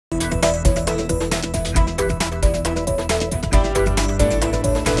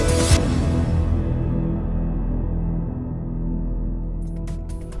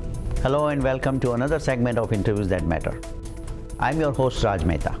Hello and welcome to another segment of Interviews That Matter. I'm your host Raj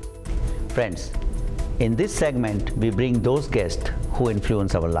Mehta. Friends, in this segment we bring those guests who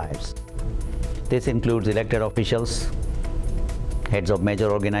influence our lives. This includes elected officials, heads of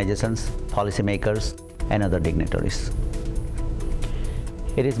major organizations, policymakers, and other dignitaries.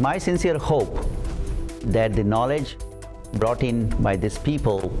 It is my sincere hope that the knowledge brought in by these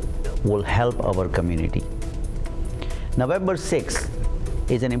people will help our community. November 6th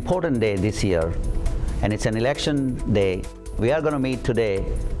is an important day this year, and it's an election day. We are going to meet today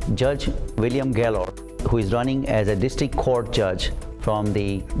Judge William Gaylor, who is running as a district court judge from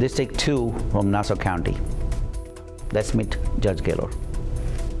the District 2 from Nassau County. Let's meet Judge Gaylor.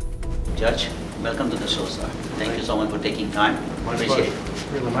 Judge, welcome to the show, sir. Thank you so much for taking time. Appreciate it.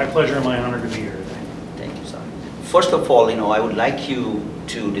 Really, my pleasure and my honor to be here today. Thank you, sir. First of all, I would like you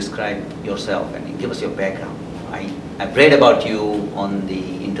to describe yourself and give us your background. I've read about you on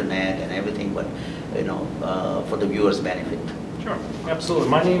the internet and everything, but for the viewers' benefit. Sure, absolutely.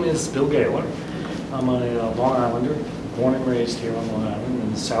 My name is Bill Gaylor. I'm a Long Islander, born and raised here on Long Island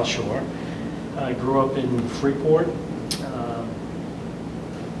in the South Shore. I grew up in Freeport,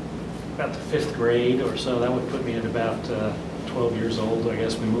 about the 5th grade or so. That would put me at about 12 years old. I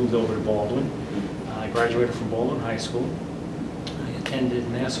guess we moved over to Baldwin. I graduated from Baldwin High School. I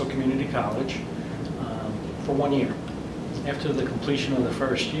attended Nassau Community College for 1 year. After the completion of the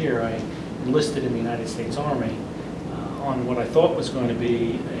first year, I enlisted in the United States Army on what I thought was going to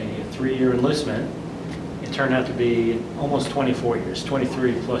be a 3-year enlistment. It turned out to be almost 24 years,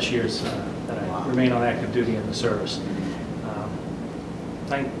 23 plus years that I remained on active duty in the service.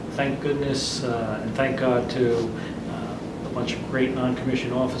 Thank goodness and thank God to a bunch of great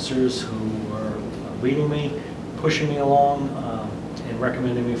non-commissioned officers who were leading me, pushing me along, and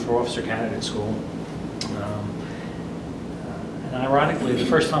recommending me for officer candidate school. And ironically, the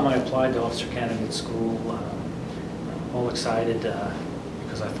first time I applied to officer candidate school, all excited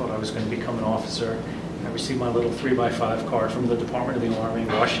because I thought I was going to become an officer. I received my little 3x5 card from the Department of the Army,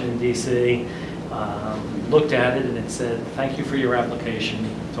 Washington, D.C., looked at it and it said, "Thank you for your application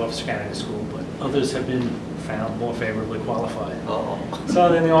to officer candidate school, but others have been found more favorably qualified." So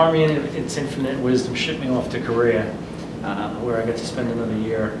then the Army, in its infinite wisdom, shipped me off to Korea, where I got to spend another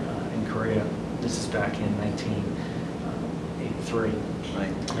year in Korea. This is back in 1983.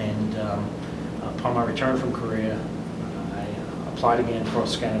 Right. And upon my return from Korea, I applied again for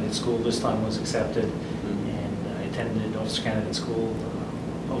officer candidate school. This time was accepted, and I attended officer candidate school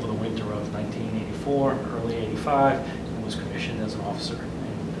over the winter of 1984, early 85, and was commissioned as an officer.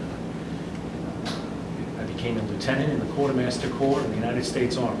 And I became a lieutenant in the Quartermaster Corps of the United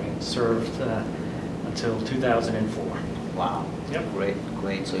States Army and served until 2004. Wow. Yep. Great.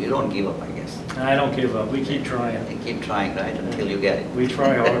 So you don't give up, I guess. I don't give up. We keep trying. You keep trying, right, until you get it. We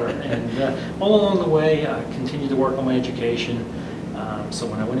try harder. And all along the way, I continued to work on my education. So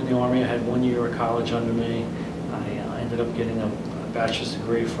when I went in the Army, I had 1 year of college under me. I ended up getting a bachelor's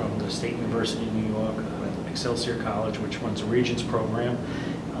degree from the State University of New York, Excelsior College, which runs a Regents program.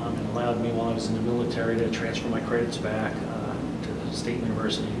 It allowed me, while I was in the military, to transfer my credits back to the State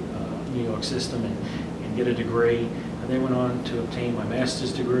University New York system and get a degree. I then went on to obtain my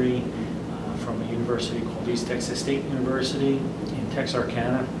master's degree from a university called East Texas State University in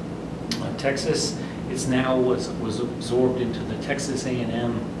Texarkana, Texas. It's now was absorbed into the Texas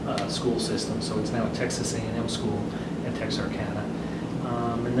A&M school system, so it's now a Texas A&M school at Texarkana.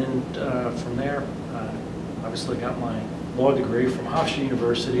 And then from there, obviously got my law degree from Hofstra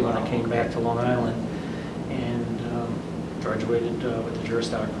University when I came back to Long Island, and graduated with the Juris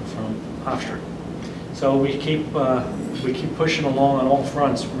Doctorate from Hofstra. So we keep pushing along on all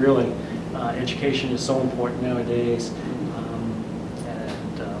fronts, really. Education is so important nowadays.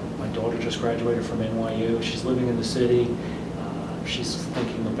 And my daughter just graduated from NYU. She's living in the city. She's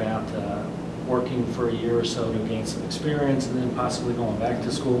thinking about working for a year or so to gain some experience and then possibly going back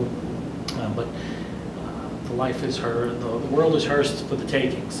to school. But the life is the world is hers for the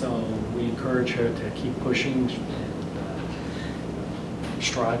taking. So we encourage her to keep pushing and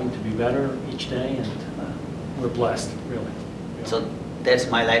striving to be better each day, and we're blessed, really. So that's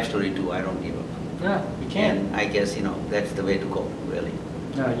my life story too. I don't give up. Yeah, you can. And I guess that's the way to go, really.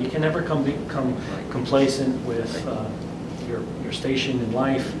 No, you can never become complacent with your station in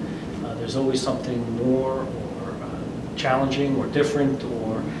life. There's always something more or challenging or different,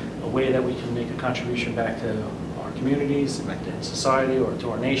 or a way that we can make a contribution back to our communities and society or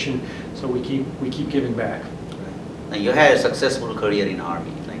to our nation. So we keep giving back. Now you had a successful career in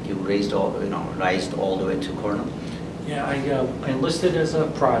Army. Like you raised all the way to Colonel. Yeah, I enlisted as a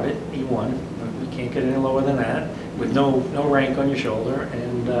private, E1. We can't get any lower than that, with no rank on your shoulder.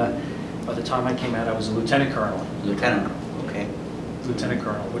 And By the time I came out, I was a lieutenant colonel. Lieutenant, okay. Lieutenant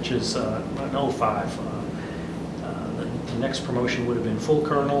colonel, which is an '05. The next promotion would have been full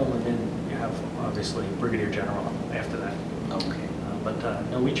colonel, and then you have obviously brigadier general after that. Okay. But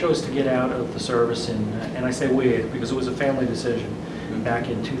no, we chose to get out of the service, and I say we because it was a family decision back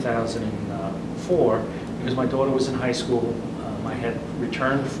in 2004, because my daughter was in high school. I had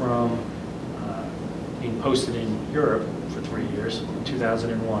returned from being posted in Europe for 3 years in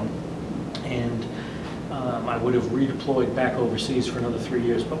 2001, and I would have redeployed back overseas for another 3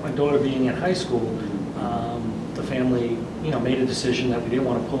 years. But my daughter being in high school, the family, made a decision that we didn't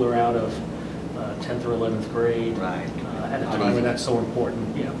want to pull her out of 10th or 11th grade. Right. At a time when that's so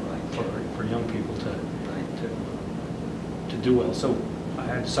important, for young people to do well. So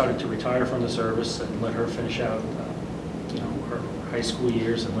I decided to retire from the service and let her finish out, her high school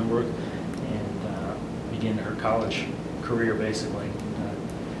years in Limburg and begin her college career, basically.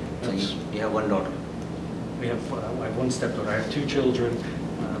 So you have one daughter? I have one stepdaughter. I have 2 children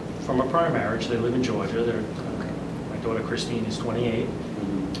from a prior marriage. They live in Georgia. My daughter Christine is 28,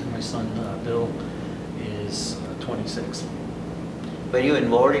 and my son Bill is 26. Were you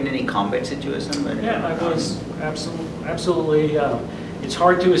involved in any combat situation? Yeah, I was absolutely. It's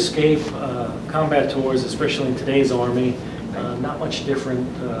hard to escape combat tours, especially in today's Army. Not much different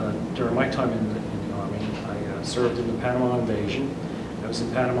during my time in the Army. I served in the Panama invasion. I was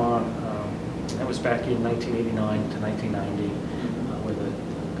in Panama. That was back in 1989 to 1990, where the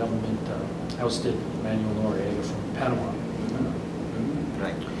government ousted Manuel Noriega from Panama.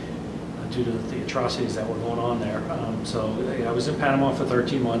 Right. Due to the atrocities that were going on there. So I was in Panama for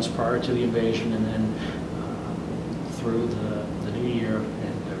 13 months prior to the invasion, and then through the new year,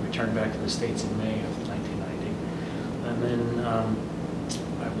 and returned back to the States in May of 1990. And then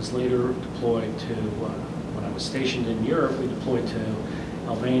I was later deployed to, when I was stationed in Europe, we deployed to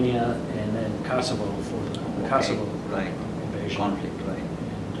Albania and then Kosovo for the Kosovo invasion. Conflict, right.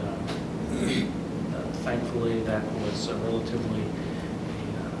 And thankfully that was a relatively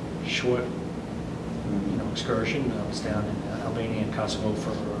short excursion. I was down in Albania and Kosovo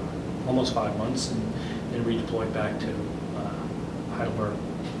for almost 5 months, and then redeployed back to Heidelberg,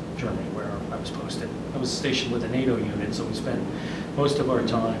 Germany, where I was posted. I was stationed with a NATO unit, so we spent most of our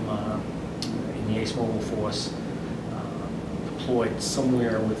time in the Ace Mobile Force, deployed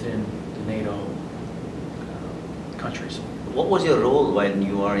somewhere within the NATO countries. What was your role when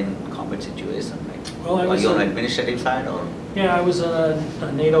you were in combat situation? Well, I was on the administrative side, or? Yeah, I was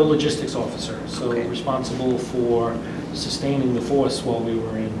a NATO logistics officer, so responsible for sustaining the force while we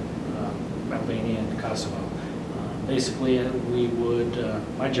were in Albania and Kosovo. Basically, we would.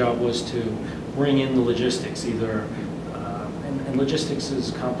 My job was to bring in the logistics, either, and logistics is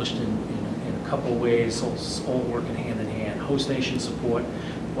accomplished in a couple of ways, all working hand in hand. Host nation support,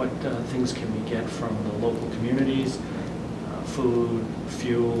 what things can we get from the local communities, food,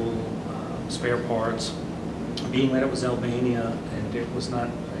 fuel, spare parts. Being that it was Albania and it was not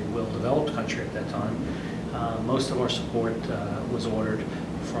a well-developed country at that time, most of our support was ordered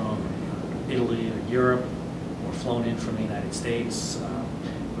from Italy or Europe, or flown in from the United States.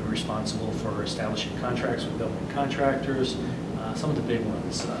 We were responsible for establishing contracts with government contractors. Some of the big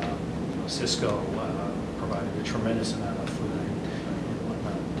ones, Cisco provided a tremendous amount of food and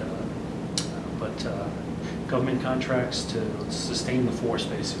whatnot, but government contracts to sustain the force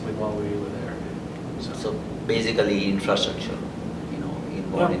basically while we were there. So basically infrastructure,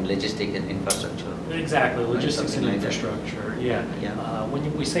 involved in logistics and infrastructure. Exactly, logistics and infrastructure, yeah. When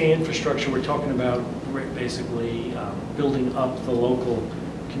we say infrastructure, we're talking about basically building up the local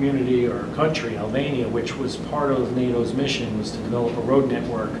community or country, Albania, which was part of NATO's mission, was to develop a road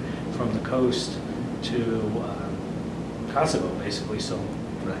network from the coast to Kosovo, basically. So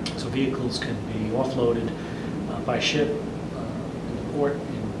vehicles can be offloaded by ship in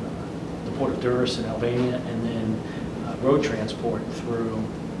the port of Durrës in Albania, and then road transport through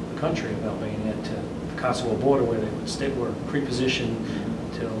the country of Albania to the Kosovo border, where they would stay, were pre-positioned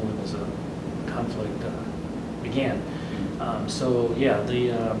until it was a conflict began. So yeah,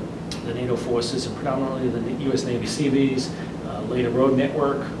 the NATO forces, and predominantly the U.S. Navy Seabees, laid a road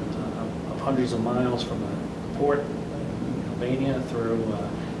network of hundreds of miles from the port in Albania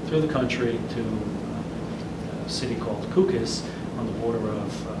through the country to a city called Kukës on the border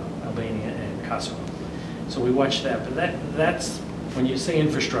of Albania and Kosovo. So we watched that, but that's, when you say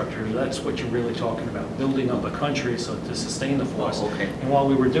infrastructure, that's what you're really talking about, building up a country so to sustain the force. And while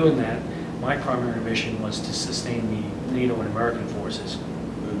we were doing that, my primary mission was to sustain the NATO and American forces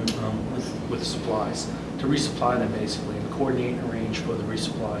with supplies, to resupply them basically, and coordinate and arrange for the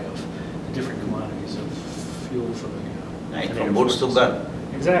resupply of the different commodities of fuel for the from boots to gun.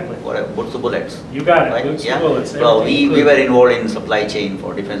 Exactly. What's the bullets? You got it. Right? Boots Yeah. to bullets. Well, we Everything were involved in supply chain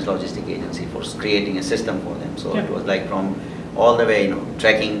for Defense Logistic Agency for creating a system for them. So Yeah. it was like from all the way,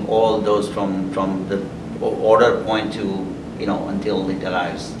 tracking all those from the order point to, until it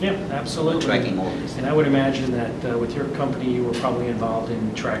arrives. Yeah, absolutely. Tracking all this. And I would imagine that with your company, you were probably involved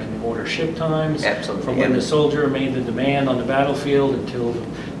in tracking order ship times. Absolutely. From when the soldier made the demand on the battlefield until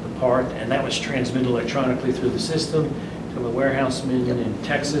the part, and that was transmitted electronically through the system till the warehouseman in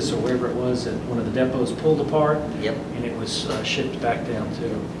Texas or wherever it was at one of the depots pulled apart. Yep. And it was shipped back down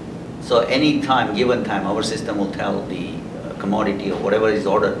to. So any time, given time, our system will tell the commodity or whatever is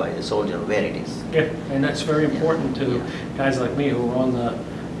ordered by the soldier where it is. Yeah, and that's very important to guys like me who are on the,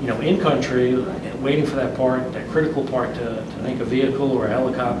 in country, waiting for that part, that critical part to make a vehicle or a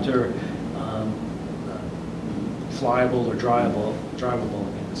helicopter flyable or drivable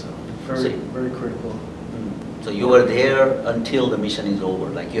again. So very critical. So you were there until the mission is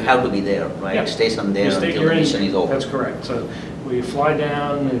over. Like you have to be there, right? Yeah. Stationed there until the mission is over. That's correct. So we fly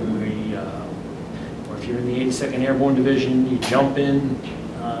down and or if you're in the 82nd Airborne Division, you jump in,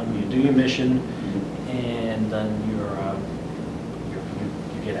 you do your mission, and then you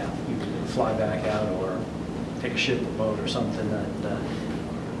get out. You can fly back out or take a ship or boat or something that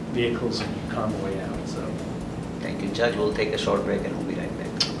vehicles and convoy out. So. Thank you, Judge. We'll take a short break and we'll be right back.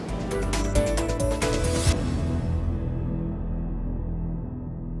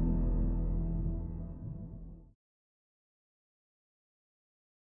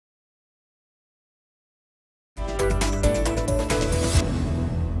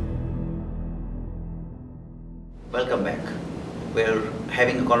 Welcome back. We're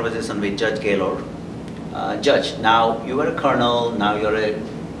having a conversation with Judge Gaylor. Judge, now you were a colonel, now you're a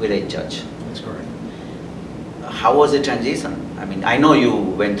village judge. That's correct. How was the transition? I mean, I know you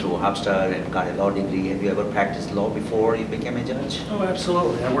went through Hofstra and got a law degree. Have you ever practiced law before you became a judge? Oh,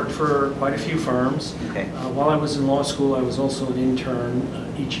 absolutely. I worked for quite a few firms. Okay. While I was in law school, I was also an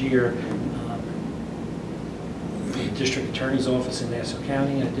intern each year for the District Attorney's Office in Nassau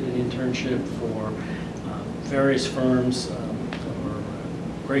County. I did an internship for various firms that were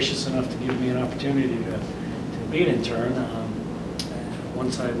gracious enough to give me an opportunity to be an intern.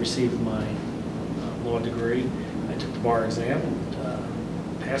 Once I received my law degree, I took the bar exam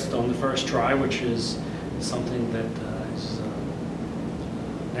and passed on the first try, which is something that is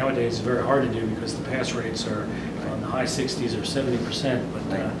nowadays very hard to do because the pass rates are on the high 60s or 70%. But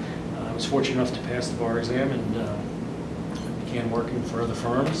I was fortunate enough to pass the bar exam and began working for other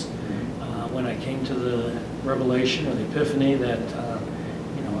firms. When I came to the revelation or the epiphany that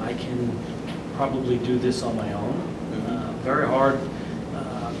I can probably do this on my own, very hard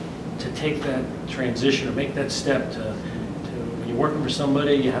to take that transition or make that step to when you're working for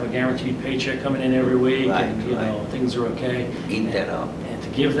somebody, you have a guaranteed paycheck coming in every week, and things are okay. Eat that up. And to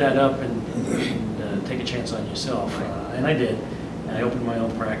give that up and take a chance on yourself, and I did. And I opened my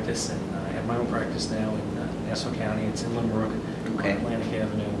own practice, and I have my own practice now in Nassau County. It's in Limbrook, on Atlantic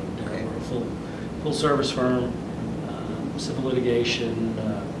Avenue. And, we're a full service firm, civil litigation,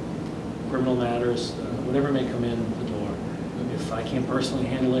 criminal matters, whatever may come in the door. If I can't personally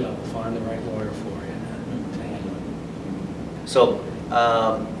handle it, I will find the right lawyer for you to handle it. So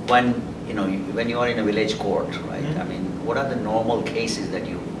when you are in a village court, right? I mean, what are the normal cases that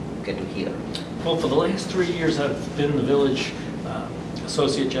you get to hear? Well, for the last 3 years, I've been the village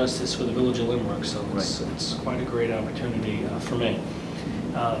associate justice for the village of Limbrook, so it's quite a great opportunity for me.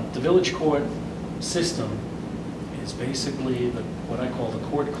 The village court system is basically what I call the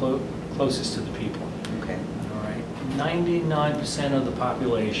court closest to the people. Okay. All right. 99% of the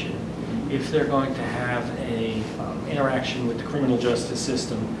population, if they're going to have a interaction with the criminal justice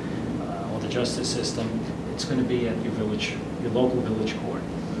system or the justice system, it's going to be at your local village court.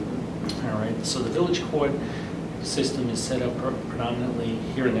 All right. So the village court system is set up predominantly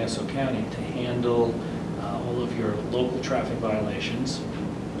here in Nassau County to handle all of your local traffic violations,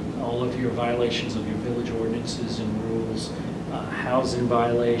 all of your violations of your village ordinances and rules, housing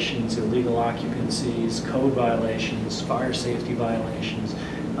violations, illegal occupancies, code violations, fire safety violations,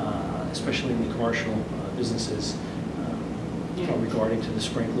 especially in the commercial businesses, regarding to the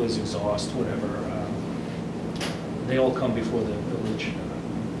sprinklers, exhaust, whatever. They all come before the village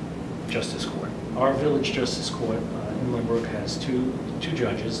justice court. Our village justice court in Limbrook has two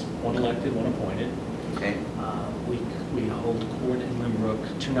judges, one elected, one appointed. Okay. We hold court in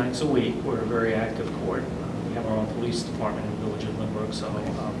Limbrook 2 nights a week. We're a very active court. We have our own police department in the village of Limbrook. So,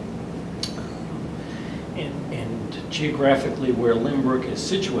 and geographically, where Limbrook is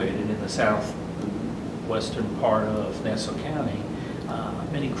situated in the southwestern part of Nassau County,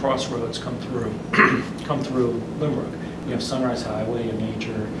 many crossroads come through Limbrook. You have Sunrise Highway, a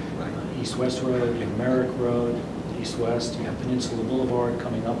major east-west road. You have Merrick Road, east-west. You have Peninsula Boulevard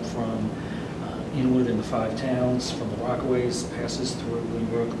coming up from inward in the 5 towns, from the Rockaways, passes through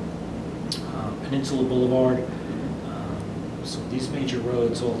Greenbrook. Peninsula Boulevard. So these major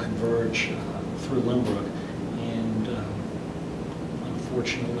roads all converge through Limbrook, and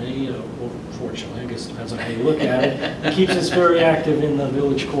unfortunately, or fortunately, I guess it depends on how you look at it keeps us very active in the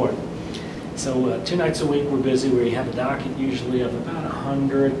village court. So 2 nights a week we're busy, where you have a docket usually of about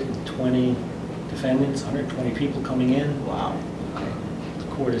 120 defendants, 120 people coming in. Wow. The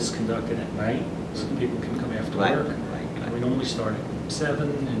court is conducted at night, so people can come after work. Right. We normally start at 7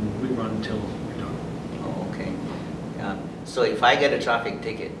 and we run until we're done. Oh, okay. Yeah. So if I get a traffic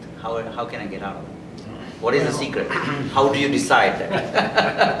ticket, how can I get out of it? What is the secret? How do you decide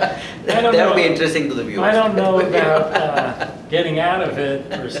that? That would be interesting to the viewers. I don't know about getting out of it,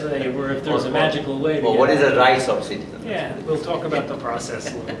 per se, or if there's a magical way to get what is out the rights of citizens? Yeah, we'll talk about the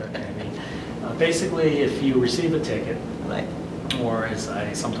process a little bit, maybe. Basically, if you receive a ticket, right, or as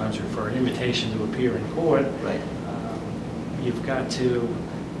I sometimes refer, an invitation to appear in court, right, you've got to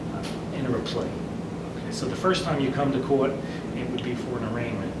enter a plea. Okay, so the first time you come to court, it would be for an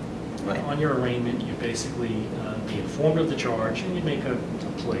arraignment. right. On your arraignment, you basically be informed of the charge, and you make a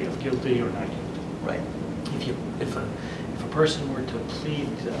plea of guilty or not guilty. Right. If a person were to plead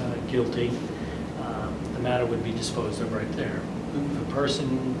guilty, the matter would be disposed of right there. If a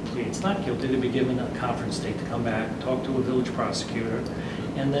person pleads not guilty, they'd be given a conference date to come back, talk to a village prosecutor,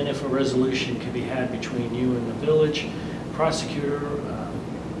 and then if a resolution can be had between you and the village prosecutor,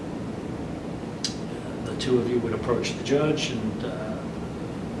 the two of you would approach the judge,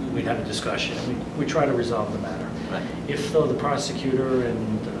 and we'd have a discussion. We try to resolve the matter. Right. If, though, the prosecutor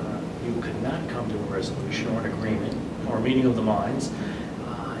and you could not come to a resolution or an agreement or a meeting of the minds,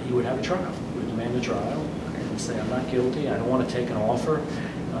 you would have a trial. You would demand a trial and say, I'm not guilty, I don't want to take an offer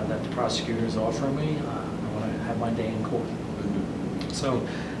that the prosecutor is offering me, I want to have my day in court. So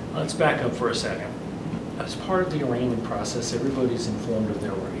let's back up for a second. As part of the arraignment process, everybody's informed of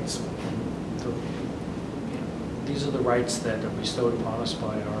their rights. These are the rights that are bestowed upon us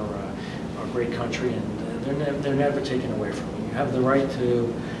by our great country, and they're never taken away from you. You have the right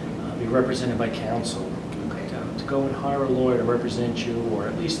to be represented by counsel, to go and hire a lawyer to represent you, or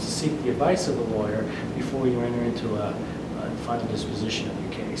at least to seek the advice of a lawyer before you enter into a final disposition of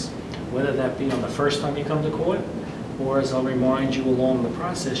your case. Whether that be on the first time you come to court, or as I'll remind you along the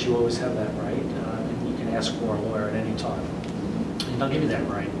process, you always have that right, and you can ask for a lawyer at any time. And I'll give you that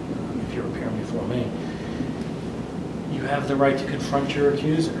right if you're appearing before me. You have the right to confront your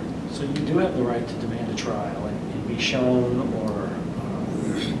accuser. So you do have the right to demand a trial and be shown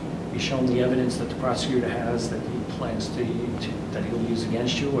be shown the evidence that the prosecutor has that he plans that he'll use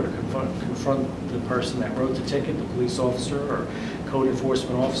against you, or to confront the person that wrote the ticket, the police officer or code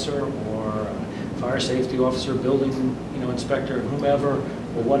enforcement officer or fire safety officer, building inspector, whomever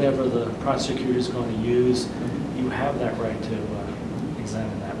or whatever the prosecutor is going to use. You have that right to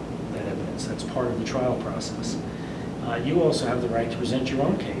examine that evidence. That's part of the trial process. You also have the right to present your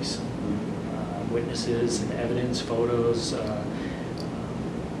own case, witnesses and evidence, photos,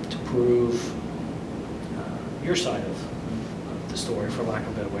 to prove your side of the story, for lack of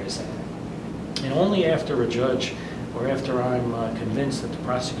a better way of saying it. And only after a judge, or after I'm convinced that the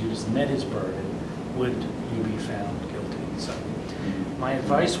prosecutor's met his burden, would you be found guilty. So my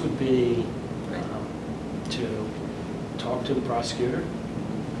advice would be to talk to the prosecutor,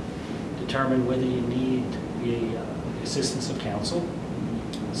 determine whether you need the assistance of counsel,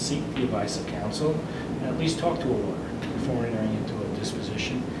 seek the advice of counsel, and at least talk to a lawyer before entering into a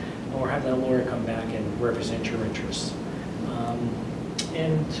disposition, or have that lawyer come back and represent your interests.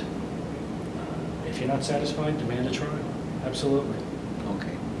 And if you're not satisfied, demand a trial. Absolutely.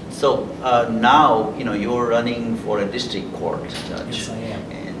 Okay. So now you're running for a district court judge. Yes, I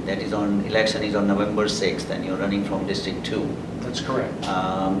am. And that is election is on November 6th, and you're running from District 2. That's correct.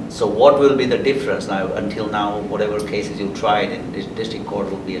 So what will be the difference now? Until now, whatever cases you tried in district court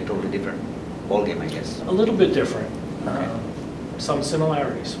will be a totally different ballgame, I guess. A little bit different. Okay. Some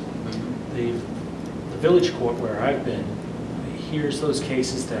similarities. Mm-hmm. The village court where I've been hears those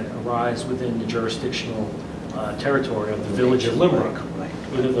cases that arise within the jurisdictional territory of the village of Limerick. Right.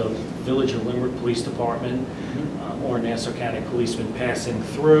 Either the village of Limerick Police Department or Nassau County policeman passing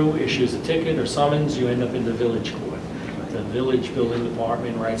through issues a ticket or summons, you end up in the village court. The village building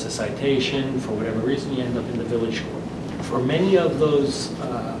department writes a citation, for whatever reason you end up in the village court. For many of those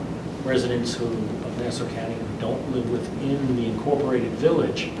residents of Nassau County who don't live within the incorporated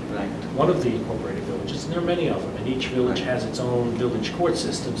village, Right. one of the incorporated villages, and there are many of them, and each village has its own village court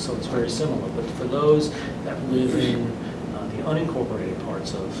system, so it's very similar. But for those that live in unincorporated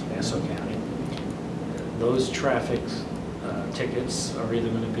parts of Nassau County. Those traffic tickets are either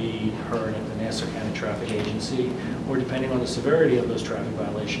going to be heard at the Nassau County Traffic Agency, or depending on the severity of those traffic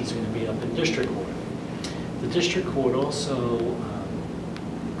violations, going to be up in district court. The district court also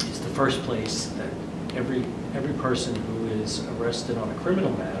is the first place that every person who is arrested on a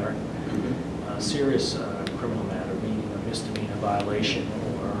criminal matter, a serious criminal matter, meaning a misdemeanor violation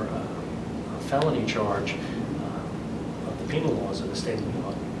or a felony charge of the penal laws of the state of New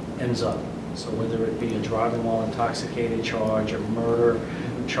York, ends up. So whether it be a driving while intoxicated charge, a murder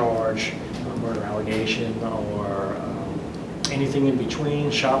charge, a murder allegation, or anything in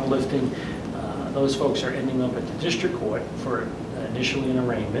between, shoplifting, those folks are ending up at the district court for initially an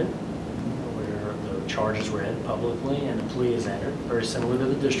arraignment, where the charge is read publicly and a plea is entered, very similar to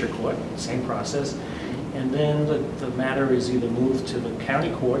the district court, same process. And then the matter is either moved to the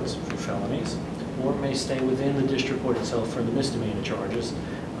county courts for felonies, or it may stay within the district court itself for the misdemeanor charges,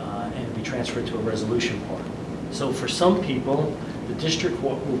 and be transferred to a resolution part. So for some people, the district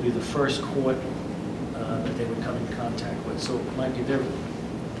court will be the first court that they would come in contact with. So it might be their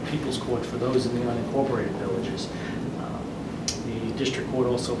people's court for those in the unincorporated villages. The district court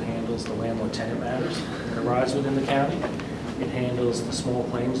also handles the landlord-tenant matters that arise within the county. It handles the small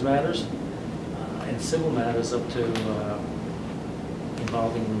claims matters and civil matters up to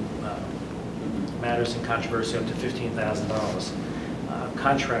involving matters in controversy up to $15,000.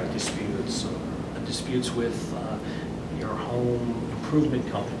 Contract disputes, disputes with your home improvement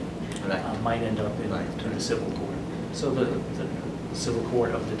company might end up in the civil court. So the civil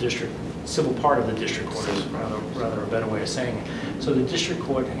court of the district, civil part of the district court is rather a better way of saying it. So the district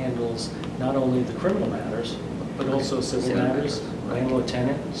court handles not only the criminal matters, but also civil matters,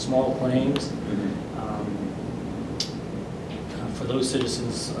 landlord-tenant, small claims, for those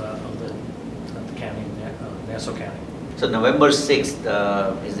citizens of the county, Nassau County. So November 6th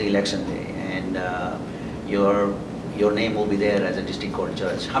is the election day, and your name will be there as a district court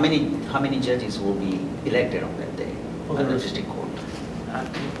judge. How many judges will be elected on that day on the district court?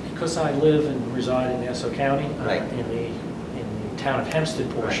 Because I live and reside in Nassau County, Right. in the town of Hempstead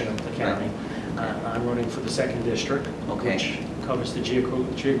portion of the county, I'm running for the 2nd district, which covers the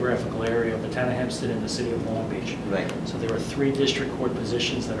geographical area of the town of Hempstead and the city of Long Beach. Right. So there are 3 district court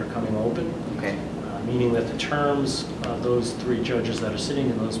positions that are coming open. Okay. Meaning that the terms of those 3 judges that are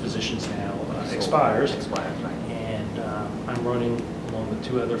sitting in those positions now expires. Right. And I'm running along with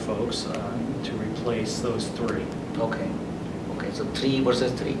 2 other folks to replace those 3. Okay. So 3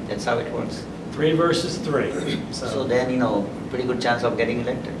 versus 3. That's how it works. 3 versus 3. So then, pretty good chance of getting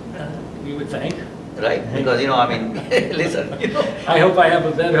elected. We would think. Right? Because, listen, I hope I have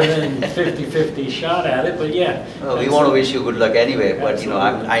a better than 50-50 shot at it, but yeah. Well, we want to wish you good luck anyway, but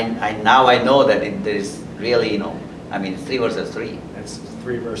absolutely. now I know that there is really, it's 3 versus 3. It's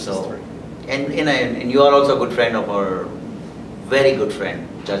 3 versus 3. And you are also a good friend of our very good friend,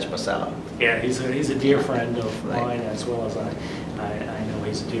 Judge Pasala. Yeah, he's a dear friend of mine, as well as I know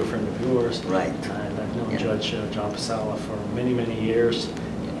he's a dear friend of yours. Right. And I've known Judge John Pasala for many, many years.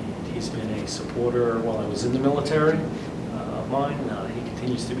 He's been a supporter while I was in the military of mine. He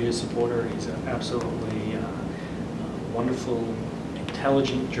continues to be a supporter. He's an absolutely wonderful,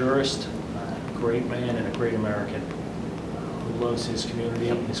 intelligent jurist, a great man and a great American who loves his community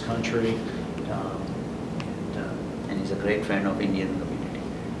and his country. And he's a great friend of Indian community.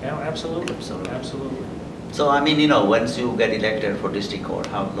 Yeah, absolutely. Absolutely. So, once you get elected for district court,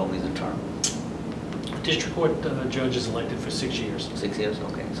 how long is the term? District court judge is elected for 6 years. 6 years,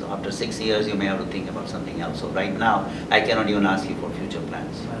 okay. So after 6 years, you may have to think about something else. So right now, I cannot even ask you for future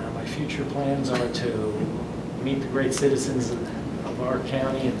plans. My future plans are to meet the great citizens of our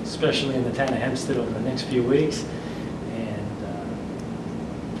county, and especially in the town of Hempstead, over the next few weeks, and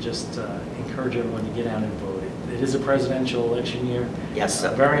just encourage everyone to get out and vote. It is a presidential election year. Yes, sir.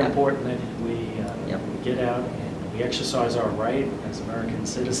 Very important that we get out and we exercise our right as American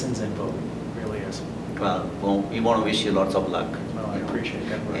citizens and vote. It really is. Well, we want to wish you lots of luck. Well, I appreciate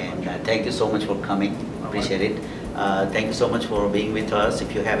that very much. And thank you so much for coming. Appreciate it. Thank you so much for being with us.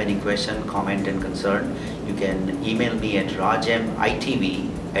 If you have any question, comment, and concern, you can email me at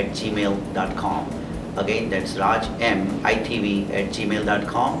rajmitv@gmail.com. Again, that's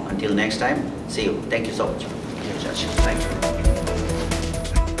rajmitv@gmail.com. Until next time, see you. Thank you so much. Thank you.